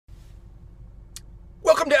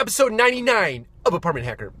Welcome to episode 99 of Apartment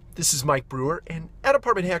Hacker. This is Mike Brewer, and at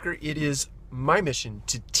Apartment Hacker, it is my mission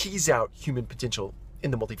to tease out human potential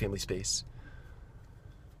in the multifamily space.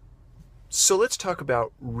 So let's talk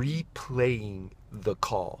about replaying the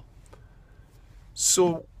call.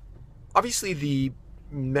 So obviously the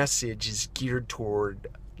message is geared toward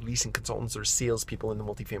leasing consultants or salespeople in the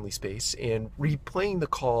multifamily space, and replaying the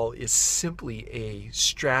call is simply a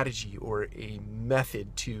strategy or a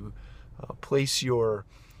method to place your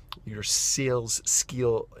sales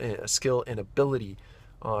skill and ability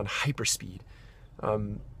on hyperspeed.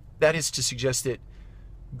 That is to suggest that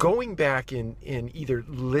going back and either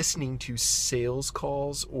listening to sales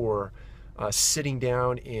calls or sitting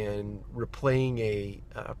down and replaying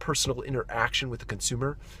a personal interaction with the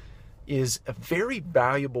consumer is a very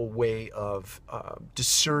valuable way of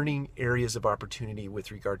discerning areas of opportunity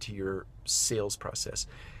with regard to your sales process.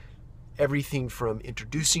 Everything from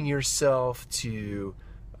introducing yourself to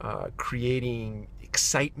creating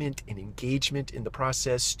excitement and engagement in the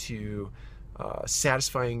process to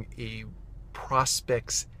satisfying a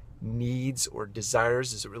prospect's needs or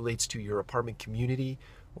desires as it relates to your apartment community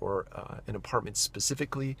or an apartment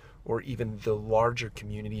specifically, or even the larger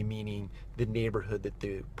community, meaning the neighborhood that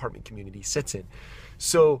the apartment community sits in.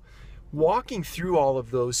 So walking through all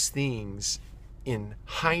of those things in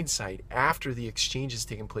hindsight after the exchange has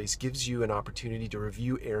taken place gives you an opportunity to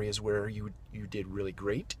review areas where you did really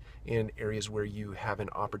great and areas where you have an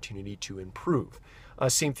opportunity to improve.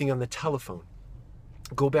 Same thing on the telephone.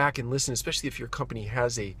 Go back and listen, especially if your company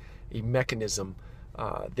has a mechanism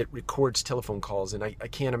that records telephone calls. And I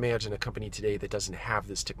can't imagine a company today that doesn't have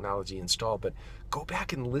this technology installed, but go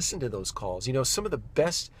back and listen to those calls. You know, some of the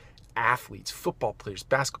best athletes, football players,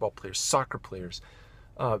 basketball players, soccer players,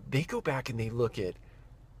 they go back and they look at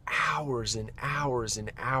hours and hours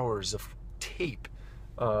and hours of tape,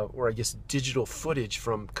 or I guess digital footage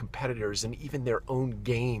from competitors and even their own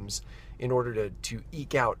games in order to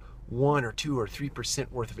eke out 1 or 2 or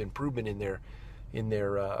 3% worth of improvement in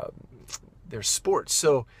their sports.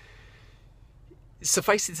 So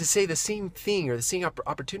suffice it to say, the same thing or the same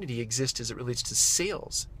opportunity exists as it relates to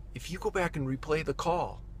sales. If you go back and replay the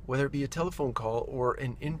call, whether it be a telephone call or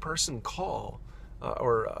an in-person call,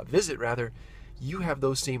 or a visit rather, you have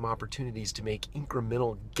those same opportunities to make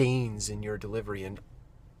incremental gains in your delivery and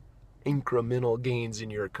incremental gains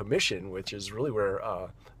in your commission, which is really where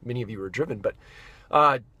many of you are driven. But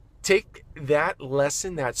take that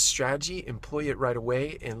lesson, that strategy, employ it right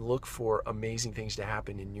away, and look for amazing things to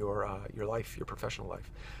happen in your life, your professional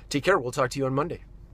life. Take care. We'll talk to you on Monday.